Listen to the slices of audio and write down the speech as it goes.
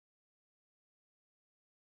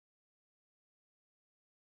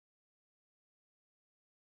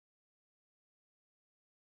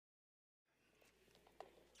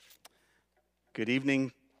Good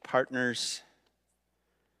evening, partners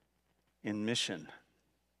in mission.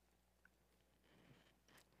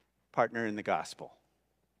 Partner in the gospel.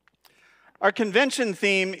 Our convention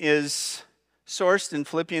theme is sourced in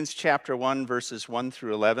Philippians chapter 1, verses 1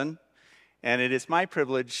 through 11. And it is my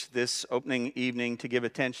privilege this opening evening to give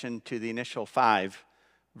attention to the initial 5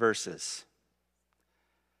 verses.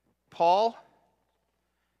 Paul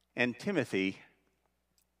and Timothy,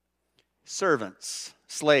 servants,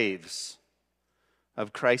 slaves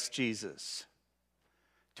of Christ Jesus,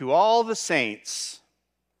 to all the saints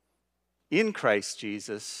in Christ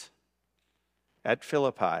Jesus at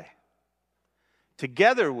Philippi,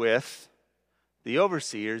 together with the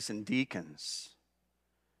overseers and deacons,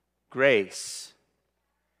 grace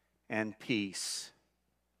and peace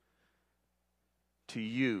to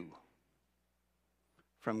you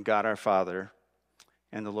from God our Father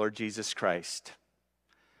and the Lord Jesus Christ.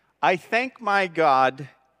 I thank my God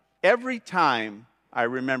every time I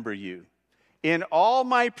remember you. In all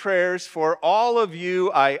my prayers for all of you,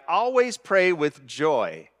 I always pray with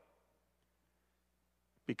joy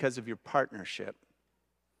because of your partnership.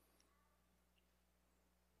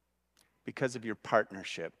 Because of your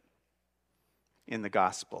partnership in the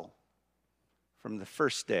gospel from the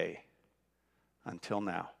first day until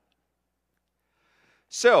now.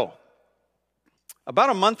 So,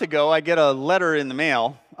 about a month ago, I get a letter in the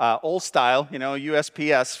mail, old style,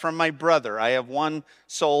 USPS, from my brother. I have one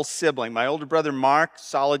sole sibling. My older brother, Mark,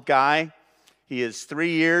 solid guy. He is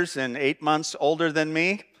 3 years and 8 months older than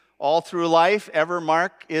me. All through life,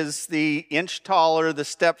 Mark is the inch taller, the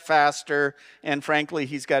step faster, and frankly,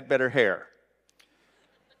 he's got better hair.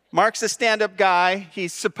 Mark's a stand-up guy.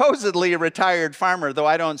 He's supposedly a retired farmer, though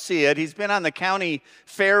I don't see it. He's been on the county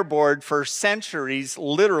fair board for centuries,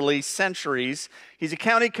 literally centuries. He's a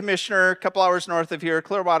county commissioner a couple hours north of here,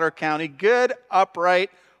 Clearwater County. Good, upright,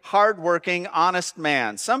 hardworking, honest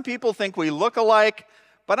man. Some people think we look alike,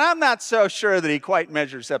 but I'm not so sure that he quite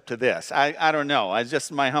measures up to this. I don't know. It's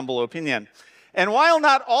just my humble opinion. And while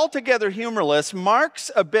not altogether humorless,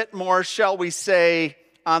 Mark's a bit more, shall we say,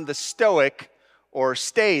 on the stoic or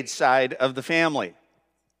staid side of the family.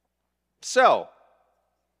 So,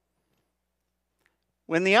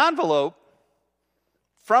 when the envelope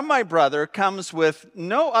from my brother comes with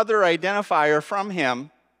no other identifier from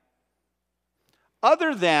him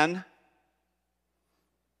other than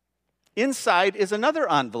inside is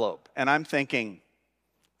another envelope, and I'm thinking,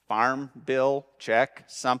 farm bill, check,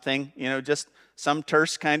 something, just some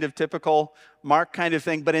terse kind of typical Mark kind of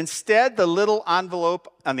thing. But instead, the little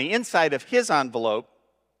envelope on the inside of his envelope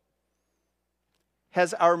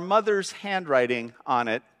has our mother's handwriting on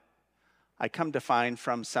it, I come to find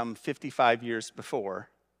from some 55 years before.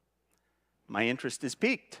 My interest is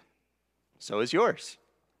piqued. So is yours.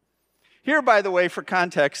 Here, by the way, for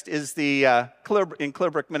context, is in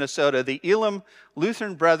Clearbrook, Minnesota, the Elam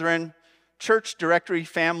Lutheran Brethren Church Directory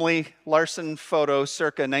Family Larson photo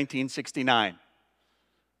circa 1969.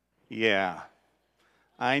 Yeah,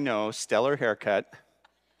 I know, stellar haircut.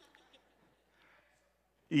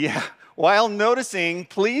 Yeah, while noticing,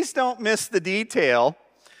 please don't miss the detail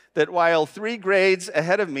that while 3 grades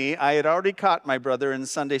ahead of me, I had already caught my brother in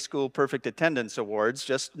Sunday School Perfect Attendance Awards.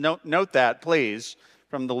 Just note that, please,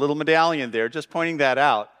 from the little medallion there, just pointing that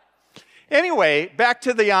out. Anyway, back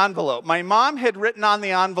to the envelope. My mom had written on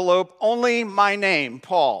the envelope only my name,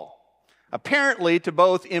 Paul, apparently to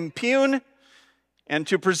both impugn and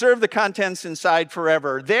to preserve the contents inside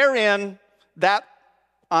forever. Therein, that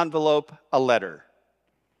envelope, a letter,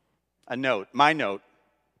 a note, my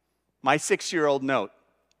 6-year-old note.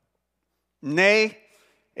 Nay,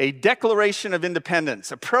 a declaration of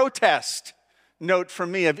independence, a protest note from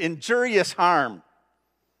me of injurious harm,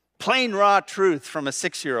 plain raw truth from a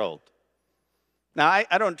 6-year-old. Now,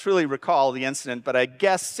 I don't truly recall the incident, but I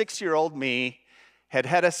guess 6-year-old me had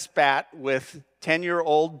a spat with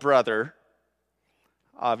 10-year-old brother.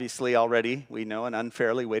 Obviously, already, we know, an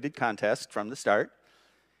unfairly weighted contest from the start.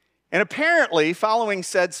 And apparently, following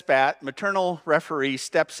said spat, maternal referee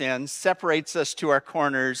steps in, separates us to our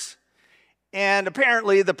corners, and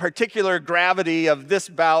apparently the particular gravity of this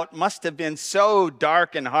bout must have been so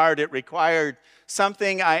dark and hard it required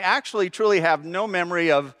something I actually truly have no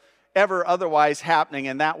memory of ever otherwise happening,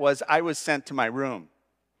 and that was I was sent to my room.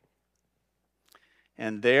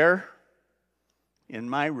 And there, in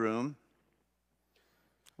my room,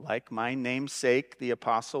 like my namesake, the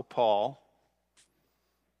Apostle Paul,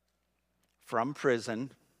 from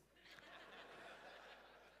prison,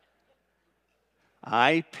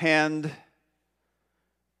 I penned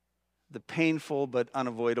the painful but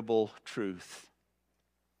unavoidable truth.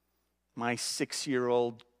 My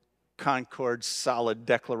 6-year-old Concord's solid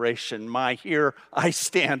declaration. My here I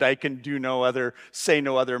stand, I can do no other, say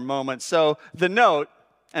no other moment. So the note,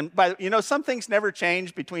 and some things never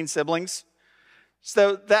change between siblings.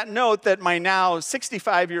 So that note that my now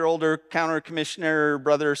 65-year-older counter commissioner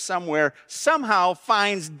brother somewhere somehow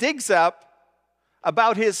digs up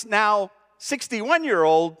about his now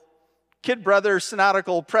 61-year-old kid brother,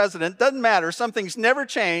 synodical president, doesn't matter, some things never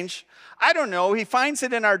change. I don't know, he finds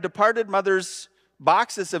it in our departed mother's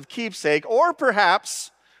boxes of keepsake, or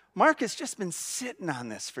perhaps Mark has just been sitting on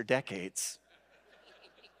this for decades.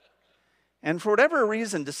 And for whatever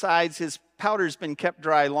reason decides his powder's been kept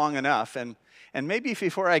dry long enough, and maybe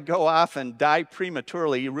before I go off and die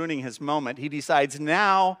prematurely, ruining his moment, he decides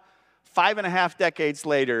now, 5.5 decades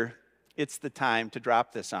later, it's the time to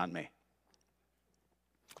drop this on me.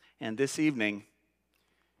 And this evening,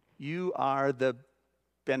 you are the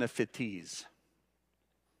benefitees.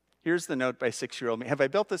 Here's the note by 6-year-old me. Have I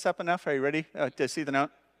built this up enough? Are you ready to see the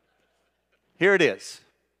note? Here it is.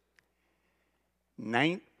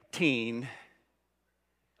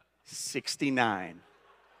 1969.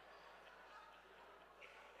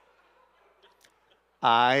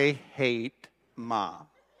 I hate Mom.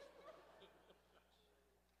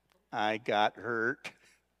 I got hurt.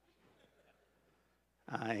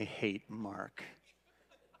 I hate Mark.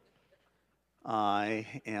 I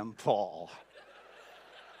am Paul.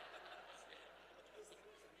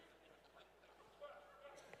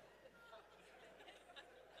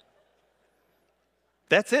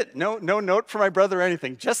 That's it. No note for my brother or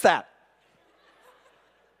anything. Just that.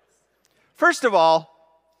 First of all,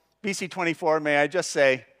 BC 24, may I just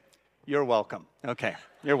say, you're welcome. Okay,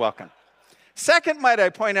 you're welcome. Second, might I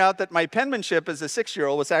point out that my penmanship as a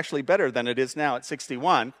 6-year-old was actually better than it is now at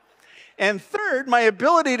 61. And third, my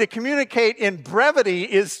ability to communicate in brevity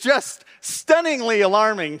is just stunningly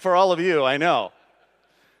alarming for all of you, I know.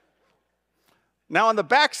 Now, on the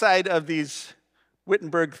backside of these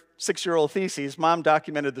Wittenberg 6-year-old theses, Mom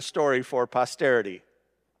documented the story for posterity.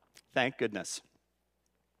 Thank goodness.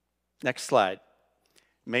 Next slide.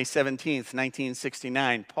 May 17th,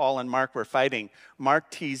 1969, Paul and Mark were fighting.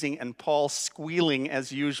 Mark teasing and Paul squealing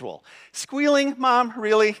as usual. Squealing, Mom,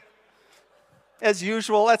 really? As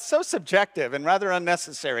usual? That's so subjective and rather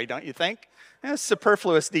unnecessary, don't you think? It's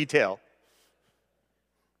superfluous detail.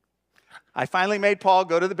 I finally made Paul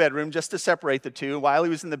go to the bedroom just to separate the two. While he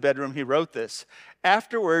was in the bedroom, he wrote this.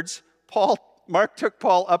 Afterwards, Mark took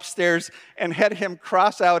Paul upstairs and had him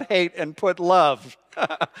cross out hate and put love.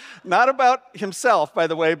 Not about himself, by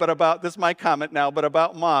the way, but about, this is my comment now, but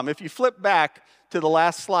about Mom. If you flip back to the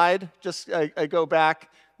last slide, I go back,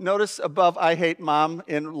 notice above I hate Mom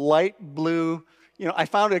in light blue, I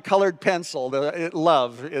found a colored pencil,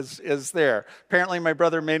 love is there. Apparently my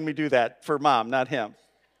brother made me do that for Mom, not him.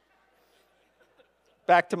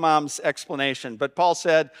 Back to Mom's explanation. But Paul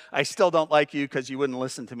said, I still don't like you because you wouldn't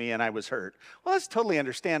listen to me and I was hurt. Well, that's totally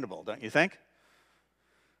understandable, don't you think?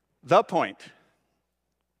 The point.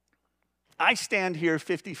 I stand here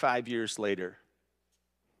 55 years later,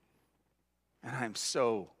 and I'm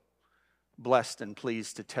so blessed and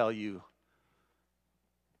pleased to tell you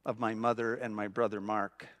of my mother and my brother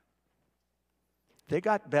Mark. They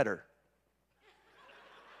got better.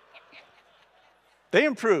 They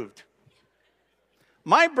improved.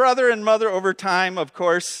 My brother and mother over time, of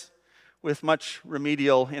course, with much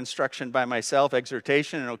remedial instruction by myself,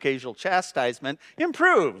 exhortation, and occasional chastisement,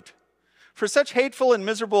 improved. For such hateful and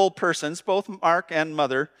miserable persons, both Mark and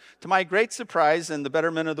mother, to my great surprise and the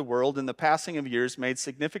betterment of the world, in the passing of years, made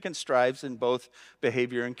significant strides in both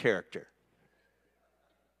behavior and character.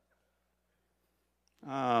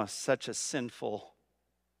 Oh, such a sinful,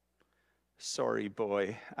 sorry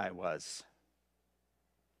boy I was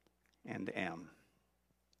and am.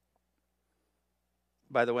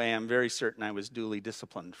 By the way, I'm very certain I was duly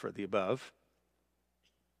disciplined for the above.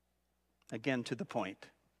 Again, to the point.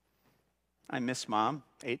 I miss Mom.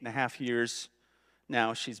 8.5 years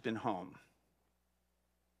now she's been home.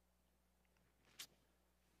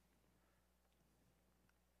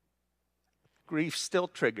 Grief still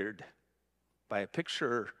triggered by a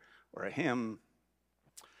picture or a hymn,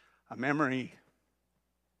 a memory,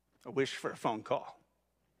 a wish for a phone call,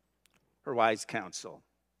 her wise counsel,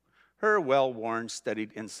 her well-worn,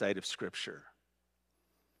 studied insight of Scripture,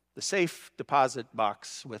 the safe deposit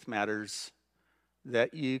box with matters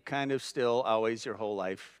that you kind of still always your whole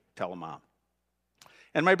life tell a mom.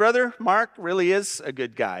 And my brother, Mark, really is a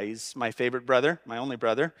good guy. He's my favorite brother, my only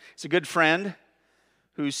brother. He's a good friend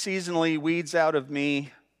who seasonally weeds out of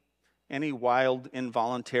me any wild,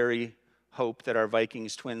 involuntary hope that our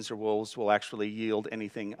Vikings, Twins, or Wolves will actually yield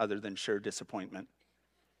anything other than sure disappointment.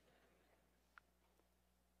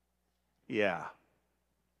 Yeah.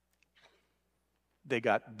 They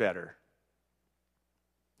got better.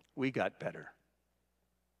 We got better.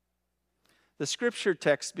 The scripture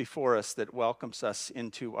text before us that welcomes us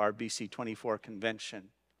into our BC 24 convention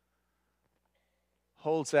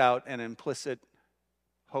holds out an implicit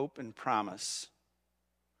hope and promise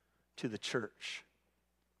to the church,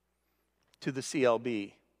 to the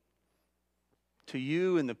CLB, to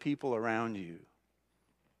you and the people around you,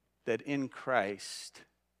 that in Christ,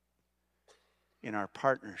 in our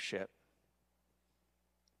partnership,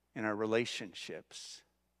 in our relationships,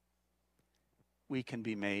 we can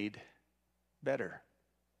be made better.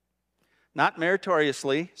 Not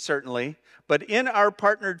meritoriously, certainly, but in our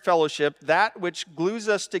partnered fellowship, that which glues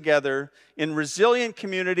us together in resilient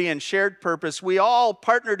community and shared purpose, we all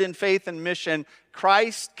partnered in faith and mission.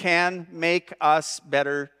 Christ can make us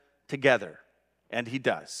better together, and he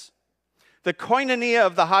does. The koinonia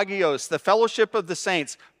of the hagios, the fellowship of the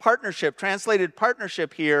saints, partnership, translated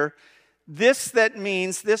partnership here, this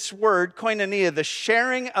word, koinonia, the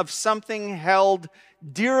sharing of something held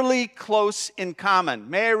dearly close in common.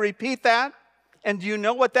 May I repeat that? And do you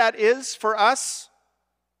know what that is for us?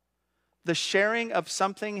 The sharing of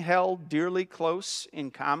something held dearly close in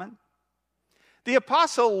common. The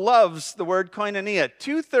apostle loves the word koinonia.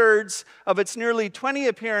 2/3 of its nearly 20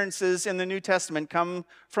 appearances in the New Testament come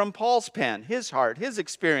from Paul's pen, his heart, his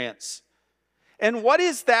experience. And what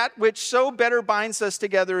is that which so better binds us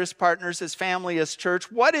together as partners, as family, as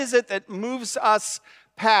church? What is it that moves us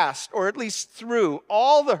past, or at least through,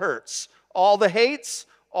 all the hurts, all the hates,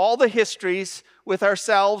 all the histories with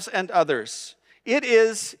ourselves and others? It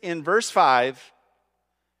is, in verse 5,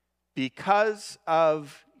 because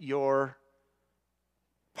of your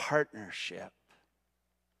partnership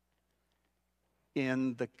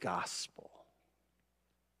in the gospel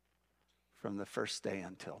from the first day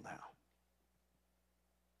until now.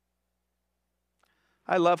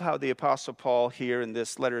 I love how the Apostle Paul here in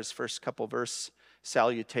this letter's first couple verse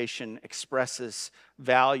salutation expresses,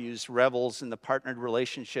 values, revels in the partnered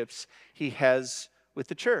relationships he has with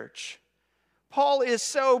the church. Paul is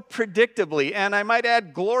so predictably, and I might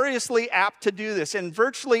add gloriously apt to do this in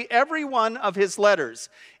virtually every one of his letters,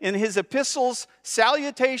 in his epistles,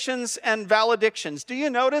 salutations, and valedictions. Do you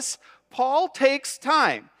notice? Paul takes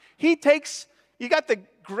time. You got the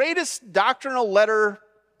greatest doctrinal letter,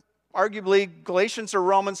 arguably Galatians or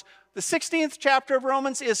Romans. The 16th chapter of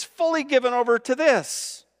Romans is fully given over to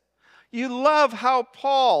this. You love how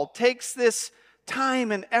Paul takes this time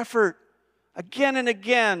and effort again and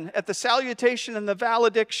again at the salutation and the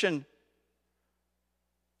valediction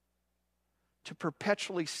to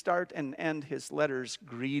perpetually start and end his letters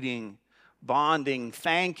greeting, bonding,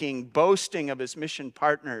 thanking, boasting of his mission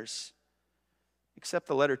partners. Except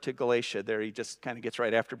the letter to Galatia, there he just kind of gets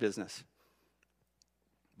right after business.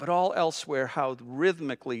 But all elsewhere, how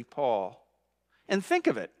rhythmically Paul, and think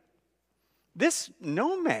of it, this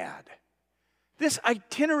nomad, this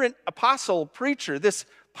itinerant apostle preacher, this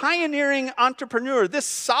pioneering entrepreneur, this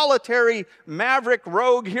solitary maverick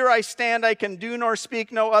rogue, here I stand, I can do nor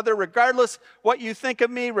speak no other, regardless what you think of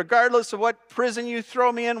me, regardless of what prison you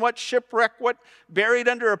throw me in, what shipwreck, what buried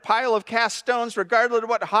under a pile of cast stones, regardless of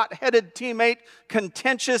what hot-headed teammate,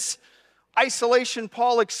 contentious isolation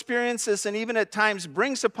Paul experiences and even at times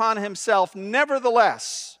brings upon himself.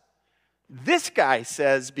 Nevertheless, this guy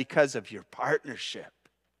says, because of your partnership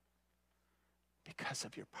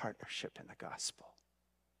in the gospel.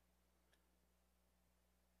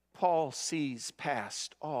 Paul sees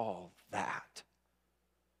past all that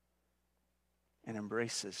and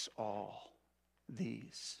embraces all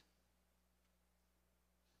these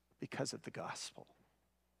because of the gospel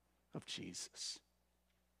of Jesus.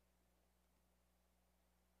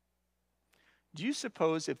 Do you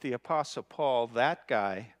suppose if the Apostle Paul, that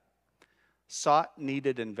guy, sought,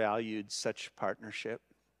 needed, and valued such partnership,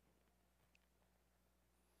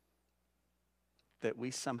 that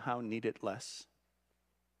we somehow need it less?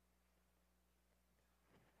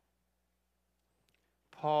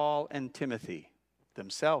 Paul and Timothy,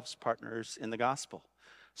 themselves partners in the gospel,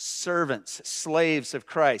 servants, slaves of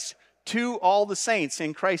Christ, to all the saints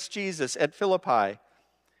in Christ Jesus at Philippi.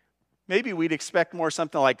 Maybe we'd expect more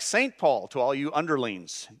something like St. Paul to all you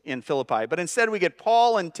underlings in Philippi. But instead we get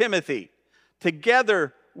Paul and Timothy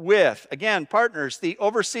together with, again, partners, the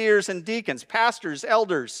overseers and deacons, pastors,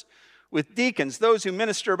 elders, with deacons, those who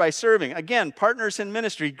minister by serving. Again, partners in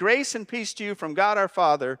ministry. Grace and peace to you from God our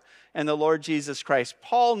Father and the Lord Jesus Christ.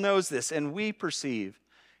 Paul knows this, and we perceive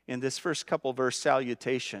in this first couple verse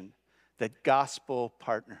salutation that gospel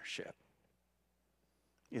partnership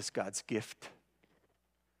is God's gift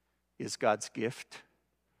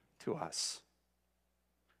to us.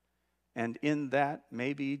 And in that,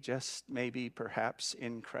 maybe, just maybe, perhaps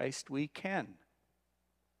in Christ, we can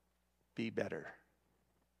be better.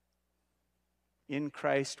 In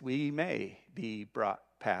Christ, we may be brought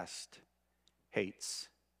past hates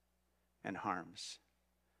and harms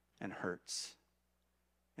and hurts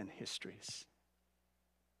and histories.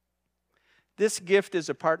 This gift is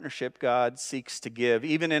a partnership God seeks to give,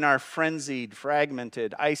 even in our frenzied,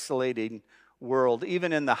 fragmented, isolating world,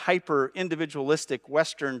 even in the hyper-individualistic,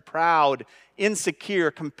 Western, proud,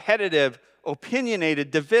 insecure, competitive,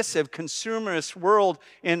 opinionated, divisive, consumerist world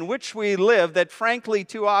in which we live that frankly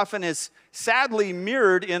too often is sadly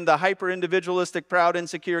mirrored in the hyper-individualistic, proud,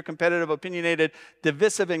 insecure, competitive, opinionated,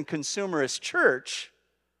 divisive, and consumerist church.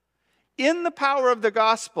 In the power of the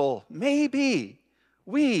gospel, maybe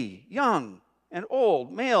we, young and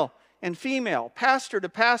old, male and female, pastor to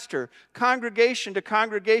pastor, congregation to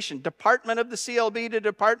congregation, department of the CLB to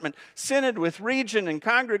department, synod with region and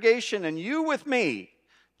congregation, and you with me,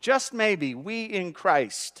 just maybe we in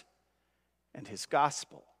Christ and his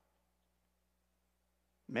gospel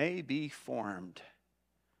may be formed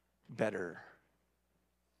better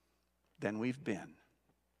than we've been.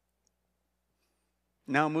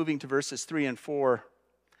 Now moving to verses 3 and 4,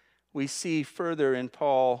 we see further in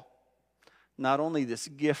Paul not only this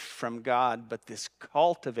gift from God, but this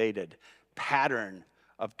cultivated pattern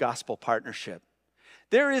of gospel partnership.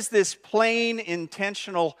 There is this plain,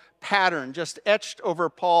 intentional pattern just etched over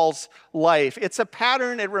Paul's life. It's a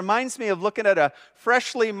pattern, it reminds me of looking at a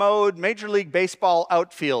freshly mowed Major League Baseball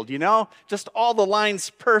outfield, you know? Just all the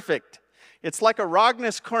lines perfect. It's like a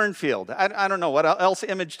Rognus cornfield. I don't know what else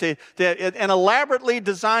image to an elaborately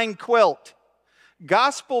designed quilt.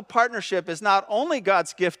 Gospel partnership is not only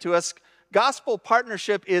God's gift to us, gospel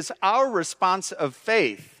partnership is our response of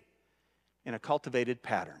faith in a cultivated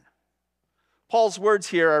pattern. Paul's words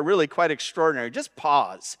here are really quite extraordinary. Just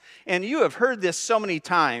pause. And you have heard this so many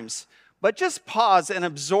times, but just pause and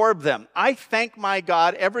absorb them. I thank my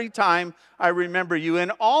God every time I remember you.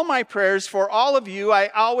 In all my prayers for all of you, I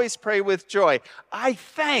always pray with joy. I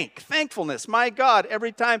thankfulness, my God,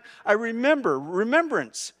 every time I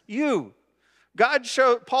remembrance, you.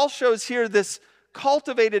 Paul shows here this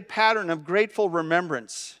cultivated pattern of grateful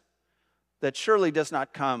remembrance that surely does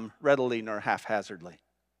not come readily nor haphazardly.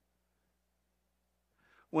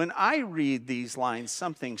 When I read these lines,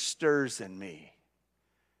 something stirs in me,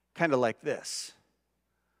 kind of like this.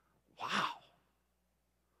 Wow,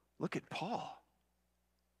 look at Paul.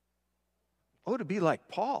 Oh, to be like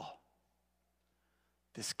Paul.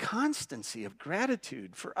 This constancy of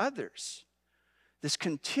gratitude for others. This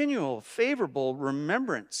continual favorable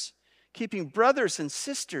remembrance, keeping brothers and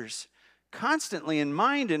sisters constantly in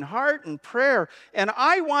mind and heart and prayer. And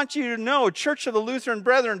I want you to know, Church of the Lutheran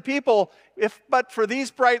Brethren, people, if but for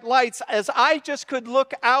these bright lights, as I just could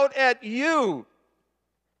look out at you,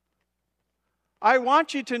 I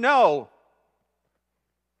want you to know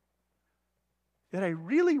that I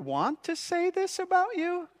really want to say this about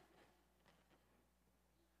you.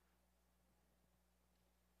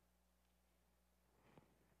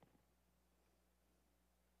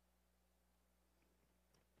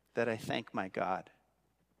 That I thank my God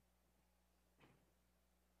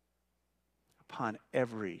upon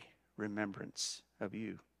every remembrance of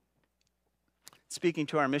you. Speaking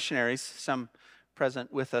to our missionaries, some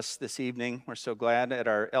present with us this evening, we're so glad, at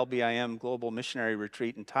our LBIM Global Missionary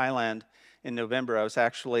Retreat in Thailand in November, I was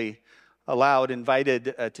actually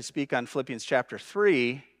invited to speak on Philippians chapter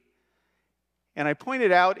 3. And I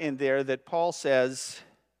pointed out in there that Paul says,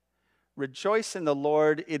 rejoice in the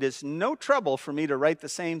Lord. It is no trouble for me to write the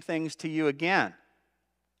same things to you again.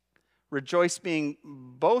 Rejoice being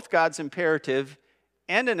both God's imperative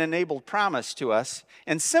and an enabled promise to us.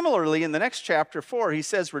 And similarly, in the next chapter 4, he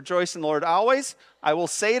says, rejoice in the Lord always. I will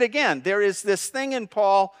say it again. There is this thing in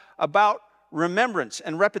Paul about remembrance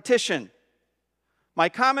and repetition. My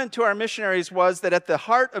comment to our missionaries was that at the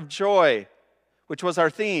heart of joy, which was our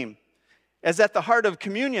theme, as at the heart of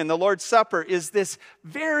communion, the Lord's Supper, is this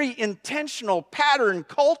very intentional pattern,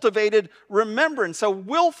 cultivated remembrance, a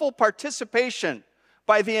willful participation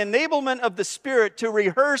by the enablement of the Spirit to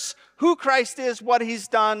rehearse who Christ is, what he's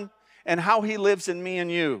done, and how he lives in me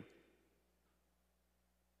and you.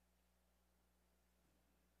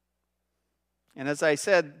 And as I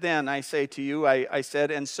said then, I say to you, I said,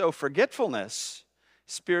 and so forgetfulness,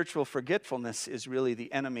 spiritual forgetfulness, is really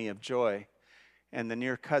the enemy of joy and the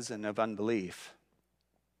near cousin of unbelief.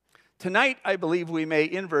 Tonight, I believe we may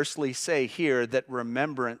inversely say here that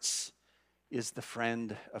remembrance is the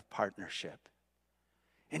friend of partnership.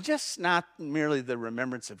 And just not merely the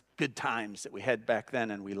remembrance of good times that we had back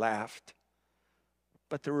then and we laughed,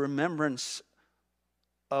 but the remembrance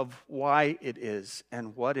of why it is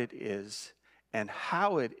and what it is and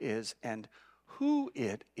how it is and who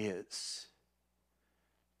it is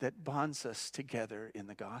that bonds us together in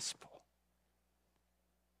the gospel.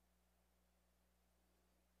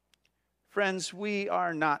 Friends, we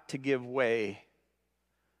are not to give way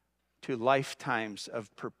to lifetimes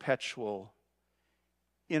of perpetual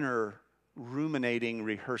inner ruminating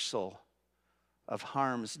rehearsal of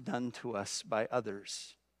harms done to us by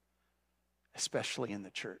others, especially in the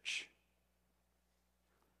church.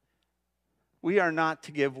 We are not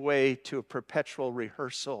to give way to a perpetual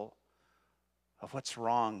rehearsal of what's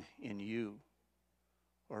wrong in you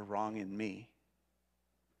or wrong in me.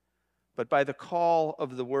 But by the call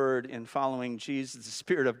of the word in following Jesus, the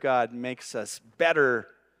Spirit of God makes us better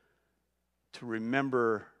to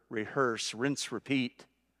remember, rehearse, rinse, repeat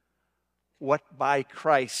what by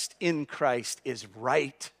Christ, in Christ, is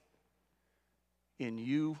right in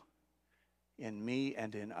you, in me,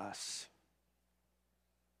 and in us.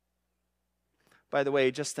 By the way,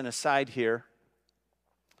 just an aside here,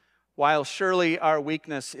 while surely our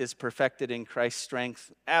weakness is perfected in Christ's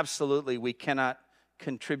strength, absolutely we cannot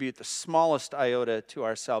contribute the smallest iota to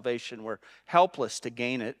our salvation. We're helpless to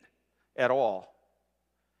gain it at all.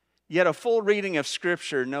 Yet a full reading of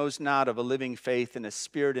Scripture knows not of a living faith in a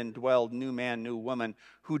Spirit-indwelled new man, new woman,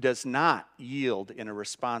 who does not yield in a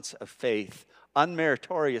response of faith,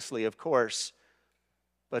 unmeritoriously, of course,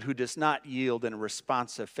 but who does not yield in a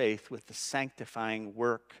response of faith with the sanctifying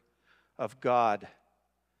work of God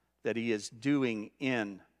that He is doing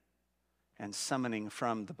in and summoning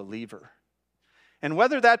from the believer. And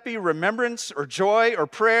whether that be remembrance or joy or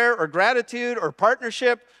prayer or gratitude or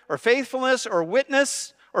partnership or faithfulness or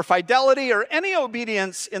witness or fidelity or any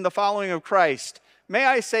obedience in the following of Christ, may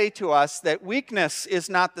I say to us that weakness is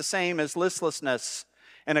not the same as listlessness,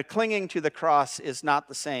 and a clinging to the cross is not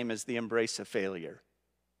the same as the embrace of failure.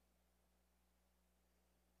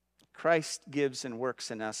 Christ gives and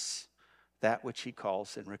works in us that which He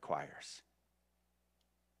calls and requires.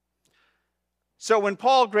 So when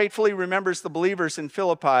Paul gratefully remembers the believers in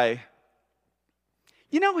Philippi,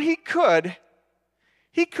 he could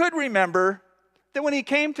remember that when he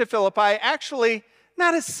came to Philippi, actually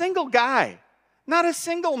not a single guy, not a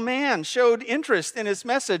single man showed interest in his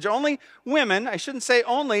message. Only women, I shouldn't say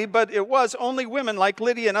only, but it was only women like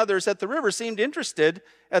Lydia and others at the river seemed interested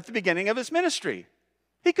at the beginning of his ministry.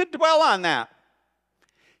 He could dwell on that.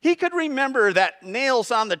 He could remember that nails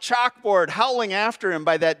on the chalkboard howling after him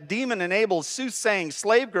by that demon-enabled soothsaying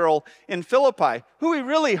slave girl in Philippi, who he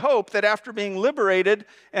really hoped that after being liberated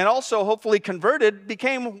and also hopefully converted,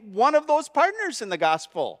 became one of those partners in the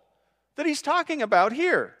gospel that he's talking about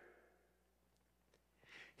here.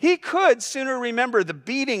 He could sooner remember the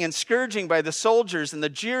beating and scourging by the soldiers and the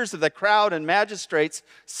jeers of the crowd and magistrates,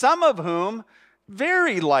 some of whom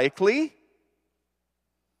very likely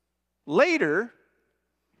later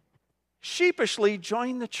sheepishly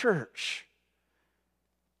joined the church,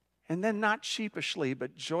 and then not sheepishly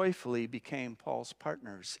but joyfully became Paul's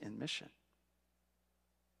partners in mission.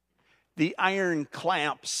 The iron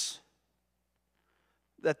clamps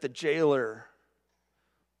that the jailer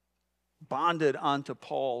bonded onto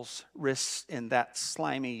Paul's wrists in that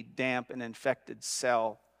slimy, damp, and infected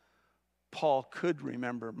cell, Paul could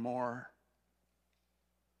remember more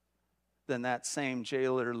than that same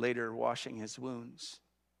jailer later washing his wounds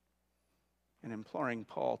and imploring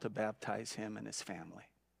Paul to baptize him and his family.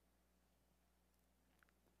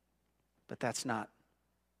 But that's not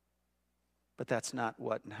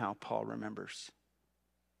what and how Paul remembers.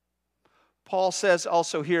 Paul says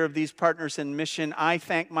also here of these partners in mission, I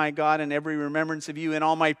thank my God in every remembrance of you in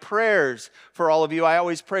all my prayers for all of you. I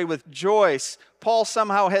always pray with joy. Paul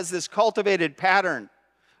somehow has this cultivated pattern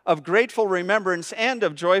of grateful remembrance and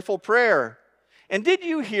of joyful prayer. And did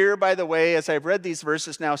you hear, by the way, as I've read these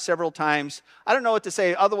verses now several times, I don't know what to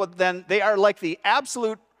say other than they are like the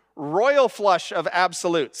absolute royal flush of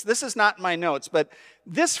absolutes. This is not in my notes, but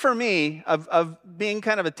this for me, of being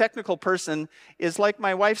kind of a technical person, is like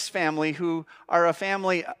my wife's family, who are a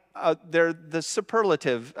family, they're the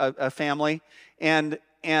superlative family. And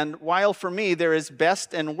while for me there is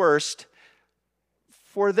best and worst,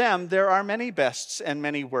 for them there are many bests and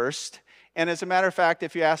many worst. And as a matter of fact,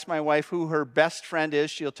 if you ask my wife who her best friend is,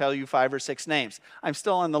 she'll tell you 5 or 6 names. I'm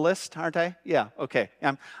still on the list, aren't I? Yeah, okay.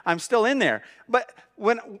 I'm still in there. But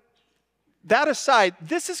that aside,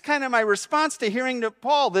 this is kind of my response to hearing to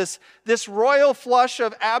Paul, this royal flush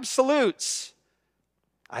of absolutes.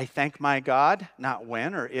 I thank my God, not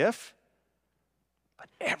when or if, but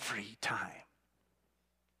every time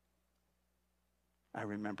I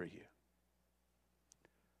remember you.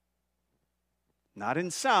 Not in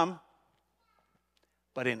some,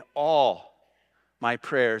 but in all my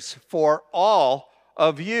prayers for all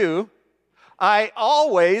of you, I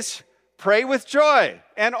always pray with joy.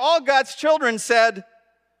 And all God's children said,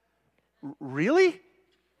 really?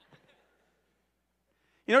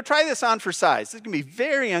 You know, try this on for size. This is going to be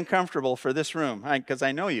very uncomfortable for this room, because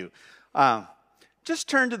I know you. Just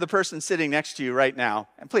turn to the person sitting next to you right now,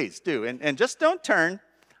 and please do. And just don't turn.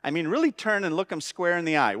 I mean, really turn and look them square in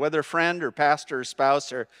the eye, whether friend or pastor or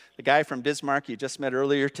spouse or the guy from Bismarck you just met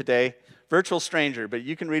earlier today, virtual stranger, but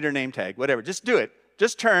you can read her name tag, whatever. Just do it.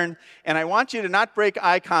 Just turn, and I want you to not break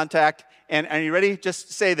eye contact. And are you ready?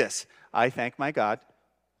 Just say this. I thank my God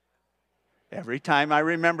every time I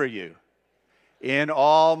remember you in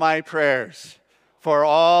all my prayers for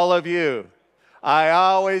all of you. I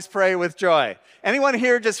always pray with joy. Anyone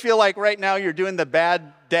here just feel like right now you're doing the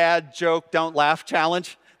bad dad joke, don't laugh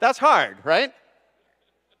challenge? That's hard, right?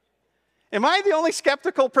 Am I the only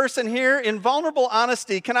skeptical person here? In vulnerable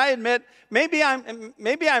honesty, can I admit, maybe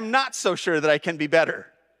I'm not so sure that I can be better.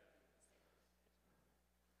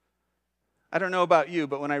 I don't know about you,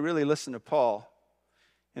 but when I really listen to Paul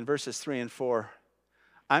in verses 3 and 4,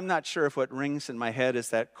 I'm not sure if what rings in my head is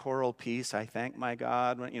that choral piece, I thank my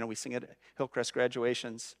God, when, we sing it at Hillcrest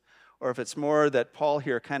graduations, or if it's more that Paul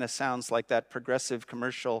here kind of sounds like that progressive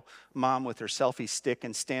commercial mom with her selfie stick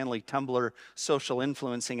and Stanley tumbler social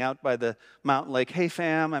influencing out by the mountain lake. Hey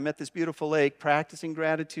fam, I'm at this beautiful lake practicing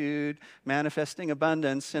gratitude, manifesting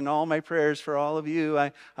abundance, and all my prayers for all of you.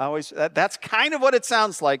 That's kind of what it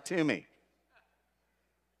sounds like to me.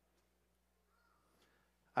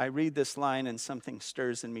 I read this line and something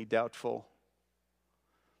stirs in me doubtful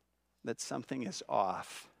that something is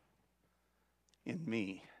off in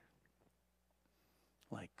me,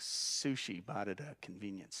 like sushi bought at a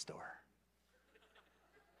convenience store.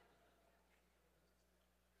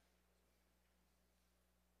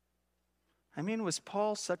 I mean, was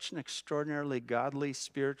Paul such an extraordinarily godly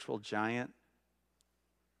spiritual giant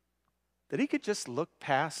that he could just look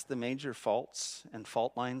past the major faults and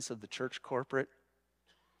fault lines of the church corporate?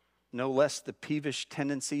 No less the peevish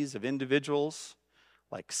tendencies of individuals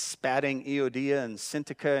like spatting Euodia and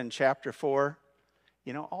Syntyche in chapter 4.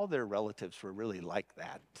 All their relatives were really like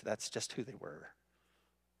that. That's just who they were.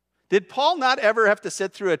 Did Paul not ever have to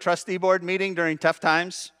sit through a trustee board meeting during tough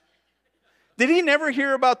times? Did he never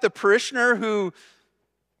hear about the parishioner who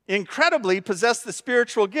incredibly possessed the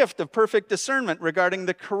spiritual gift of perfect discernment regarding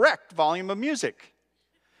the correct volume of music?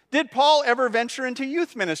 Did Paul ever venture into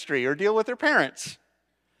youth ministry or deal with their parents?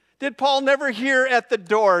 Did Paul never hear at the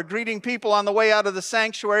door greeting people on the way out of the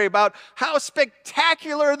sanctuary about how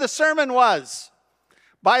spectacular the sermon was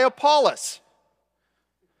by Apollos?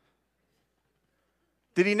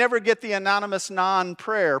 Did he never get the anonymous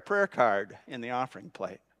prayer card in the offering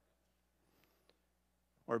plate?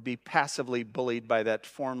 Or be passively bullied by that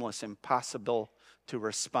formless, impossible to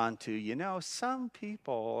respond to, some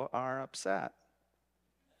people are upset?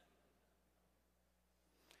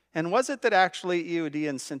 And was it that actually Euodia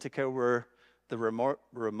and Syntyche were the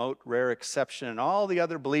remote, rare exception, and all the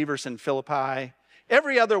other believers in Philippi,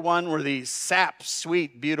 every other one were these sap,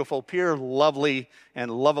 sweet, beautiful, pure, lovely,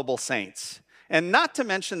 and lovable saints? And not to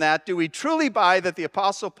mention that, do we truly buy that the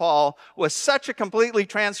Apostle Paul was such a completely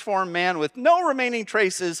transformed man with no remaining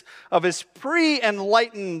traces of his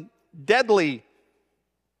pre-enlightened, deadly,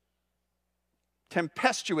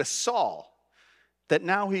 tempestuous Saul, that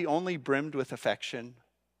now he only brimmed with affection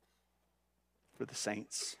for the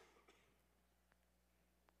saints,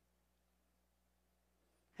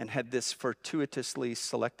 and had this fortuitously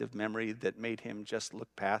selective memory that made him just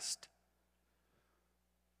look past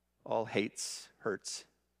all hates, hurts,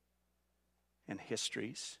 and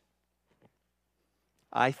histories?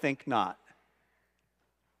 I think not.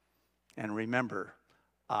 And remember,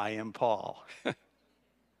 I am Paul.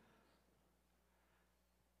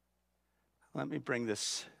 Let me bring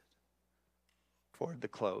this toward the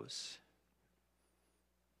close.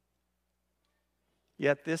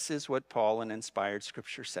 Yet this is what Paul in inspired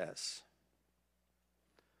Scripture says.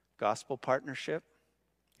 Gospel partnership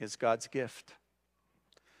is God's gift.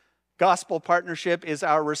 Gospel partnership is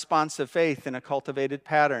our response of faith in a cultivated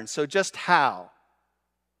pattern. So just how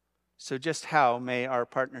may our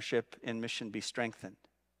partnership in mission be strengthened?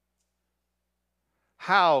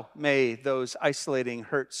 How may those isolating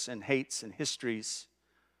hurts and hates and histories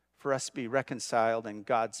for us be reconciled and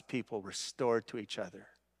God's people restored to each other?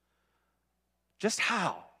 Just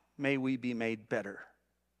how may we be made better?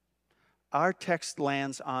 Our text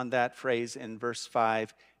lands on that phrase in verse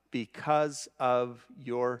 5, because of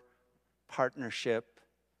your partnership.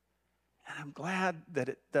 And I'm glad that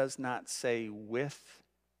it does not say with,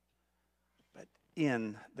 but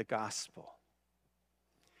in the gospel.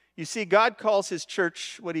 You see, God calls his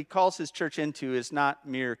church, what he calls his church into is not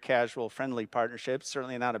mere casual, friendly partnership,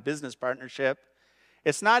 certainly not a business partnership.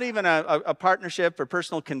 It's not even a partnership for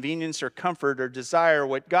personal convenience or comfort or desire.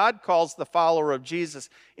 What God calls the follower of Jesus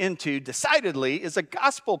into, decidedly, is a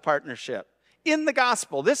gospel partnership. In the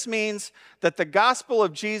gospel, this means that the gospel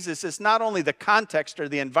of Jesus is not only the context or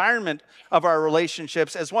the environment of our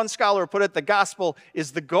relationships. As one scholar put it, the gospel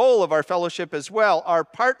is the goal of our fellowship as well. Our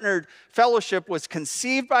partnered fellowship was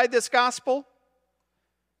conceived by this gospel,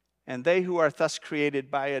 and they who are thus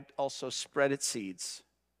created by it also spread its seeds.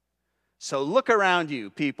 So look around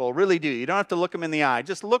you, people, really do. You don't have to look them in the eye.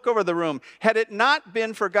 Just look over the room. Had it not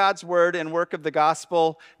been for God's word and work of the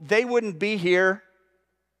gospel, they wouldn't be here.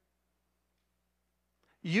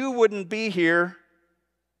 You wouldn't be here.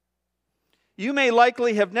 You may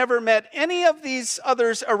likely have never met any of these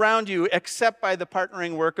others around you except by the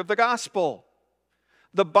partnering work of the gospel.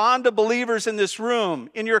 The bond of believers in this room,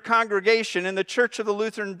 in your congregation, in the Church of the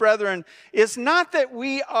Lutheran Brethren, is not that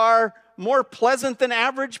we are more pleasant than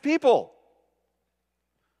average people.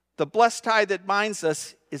 The blessed tie that binds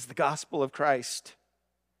us is the gospel of Christ.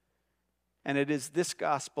 And it is this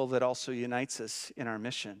gospel that also unites us in our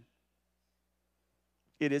mission.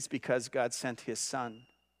 It is because God sent his Son,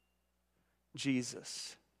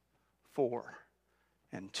 Jesus, for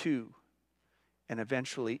and to, and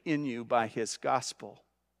eventually in you by his gospel,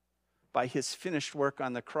 by his finished work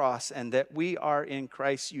on the cross, and that we are in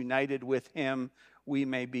Christ united with him, we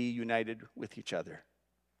may be united with each other.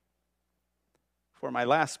 For my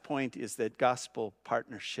last point is that gospel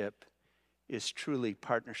partnership is truly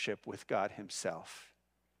partnership with God himself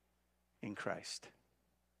in Christ.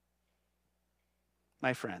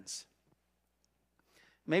 My friends,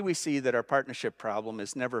 may we see that our partnership problem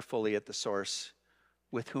is never fully at the source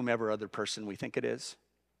with whomever other person we think it is.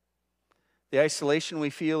 The isolation we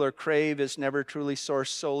feel or crave is never truly sourced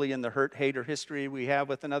solely in the hurt, hate, or history we have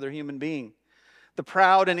with another human being. The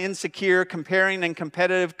proud and insecure, comparing and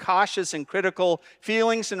competitive, cautious and critical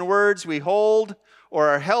feelings and words we hold or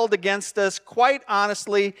are held against us, quite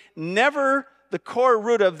honestly, never the core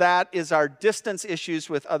root of that is our distance issues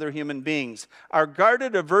with other human beings. Our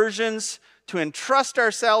guarded aversions to entrust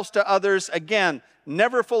ourselves to others, again,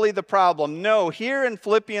 never fully the problem. No, here in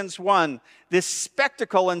Philippians 1, this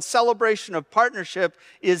spectacle and celebration of partnership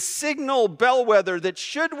is signal bellwether that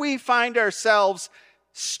should we find ourselves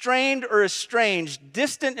strained or estranged,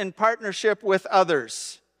 distant in partnership with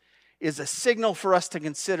others, is a signal for us to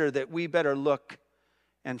consider that we better look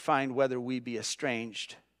and find whether we be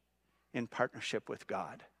estranged in partnership with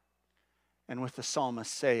God. And with the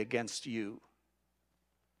psalmist say, against you,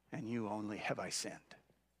 and you only have I sinned.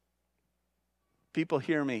 People,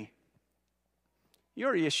 hear me.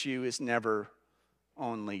 Your issue is never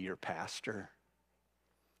only your pastor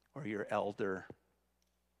or your elder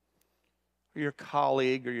or your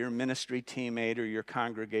colleague or your ministry teammate or your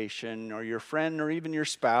congregation or your friend or even your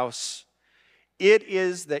spouse. It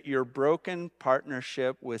is that your broken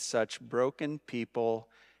partnership with such broken people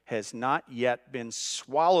has not yet been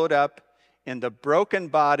swallowed up in the broken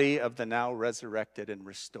body of the now resurrected and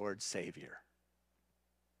restored Savior,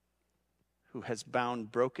 who has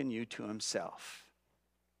broken you to himself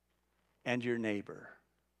and your neighbor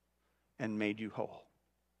and made you whole.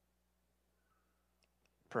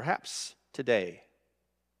 Perhaps today,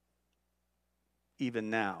 even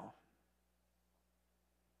now,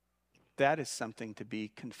 that is something to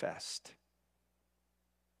be confessed.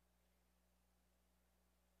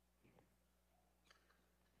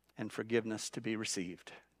 And forgiveness to be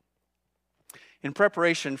received. In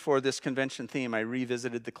preparation for this convention theme, I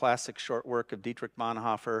revisited the classic short work of Dietrich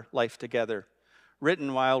Bonhoeffer, Life Together,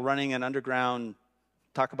 written while running an underground,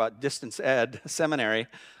 talk about distance ed, seminary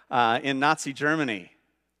in Nazi Germany,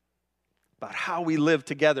 about how we live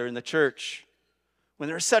together in the church. When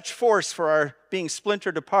there's such force for our being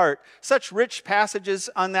splintered apart, such rich passages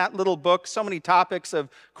on that little book, so many topics of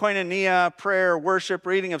koinonia, prayer, worship,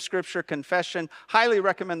 reading of scripture, confession. Highly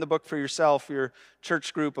recommend the book for yourself, your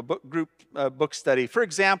church group, a book study. For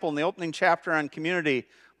example, in the opening chapter on community,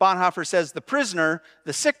 Bonhoeffer says, the prisoner,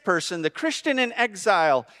 the sick person, the Christian in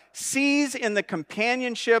exile, sees in the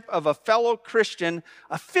companionship of a fellow Christian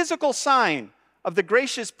a physical sign of the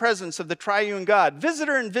gracious presence of the triune God.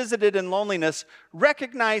 Visitor and visited in loneliness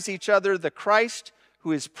recognize each other, the Christ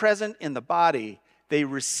who is present in the body. They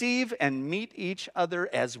receive and meet each other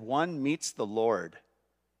as one meets the Lord.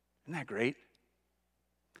 Isn't that great?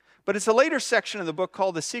 But it's a later section of the book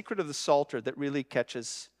called The Secret of the Psalter that really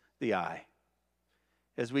catches the eye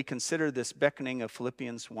as we consider this beckoning of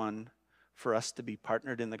Philippians 1 for us to be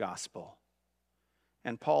partnered in the gospel.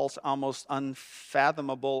 And Paul's almost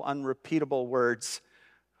unfathomable, unrepeatable words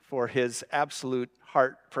for his absolute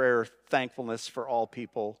heart prayer thankfulness for all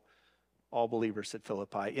people, all believers at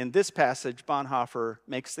Philippi. In this passage, Bonhoeffer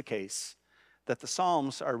makes the case that the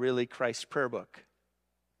Psalms are really Christ's prayer book,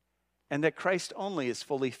 and that Christ only is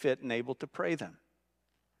fully fit and able to pray them.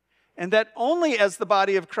 And that only as the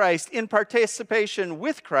body of Christ, in participation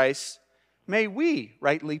with Christ, may we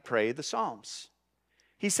rightly pray the Psalms.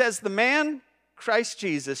 He says, the man, Christ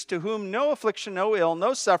Jesus, to whom no affliction, no ill,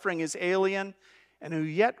 no suffering is alien, and who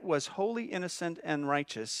yet was wholly innocent and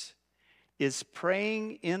righteous, is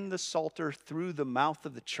praying in the Psalter through the mouth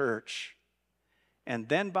of the church. And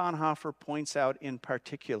then Bonhoeffer points out in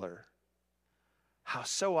particular how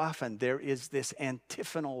so often there is this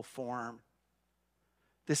antiphonal form,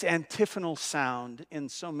 this antiphonal sound in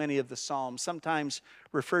so many of the Psalms, sometimes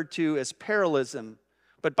referred to as parallelism.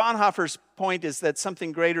 But Bonhoeffer's point is that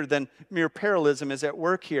something greater than mere parallelism is at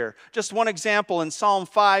work here. Just one example, in Psalm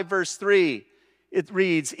 5, verse 3, it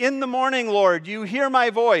reads, "In the morning, Lord, you hear my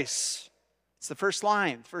voice." It's the first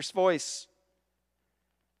line, first voice.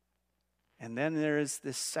 And then there is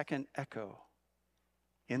this second echo.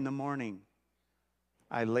 "In the morning,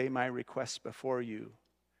 I lay my requests before you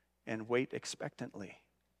and wait expectantly."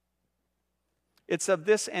 It's of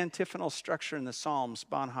this antiphonal structure in the Psalms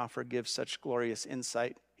Bonhoeffer gives such glorious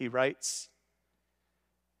insight. He writes,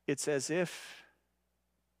 it's as if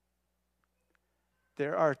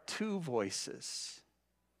there are two voices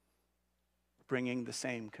bringing the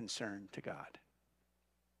same concern to God.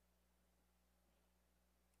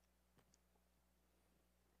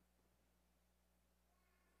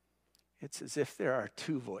 It's as if there are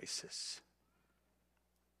two voices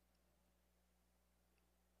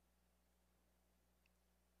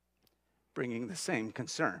bringing the same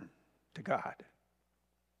concern to God.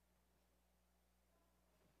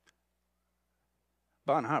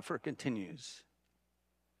 Bonhoeffer continues,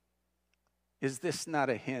 is this not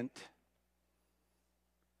a hint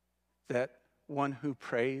that one who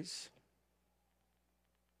prays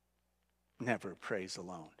never prays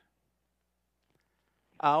alone?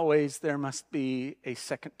 Always there must be a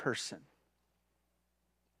second person,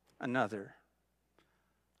 another,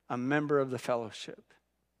 a member of the fellowship,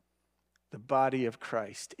 the body of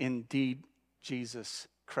Christ, indeed Jesus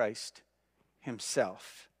Christ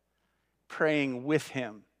himself, praying with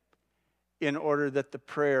him in order that the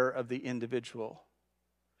prayer of the individual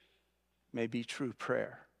may be true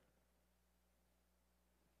prayer.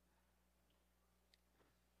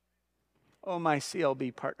 Oh, my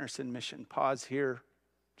CLB partners in mission, pause here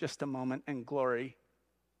just a moment and glory.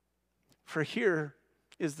 For here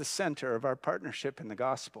is the center of our partnership in the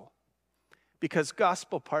gospel. Because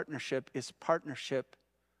gospel partnership is partnership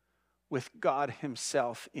with God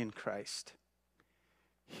himself in Christ.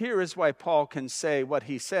 Here is why Paul can say what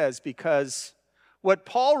he says, because what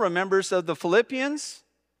Paul remembers of the Philippians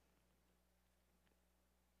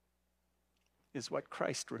is what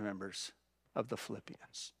Christ remembers of the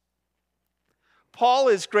Philippians. Paul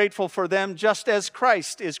is grateful for them just as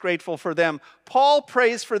Christ is grateful for them. Paul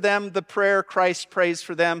prays for them the prayer Christ prays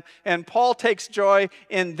for them, and Paul takes joy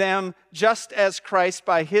in them just as Christ,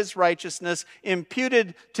 by his righteousness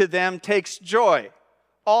imputed to them, takes joy,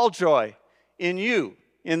 all joy, in you,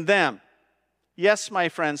 in them. Yes, my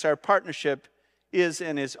friends, our partnership is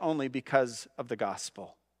and is only because of the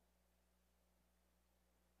gospel.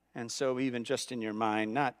 And so even just in your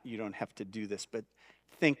mind, you don't have to do this, but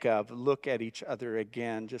look at each other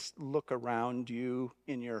again. Just look around you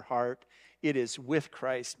in your heart. It is with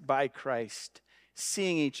Christ, by Christ,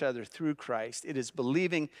 seeing each other through Christ. It is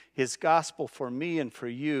believing his gospel for me and for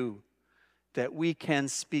you that we can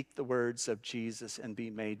speak the words of Jesus and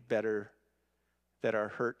be made better, that our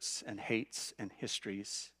hurts and hates and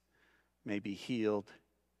histories may be healed.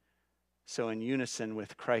 So in unison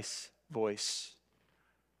with Christ's voice,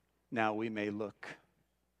 now we may look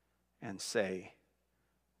and say,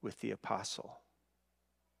 with the apostle,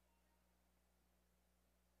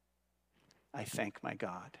 I thank my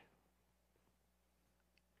God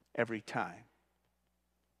every time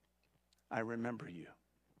I remember you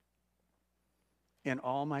in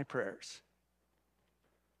all my prayers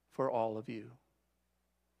for all of you.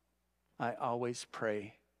 I always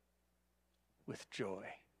pray with joy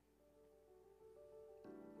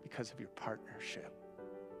because of your partnership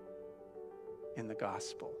in the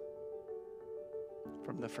gospel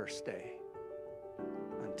from the first day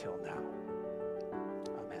until now.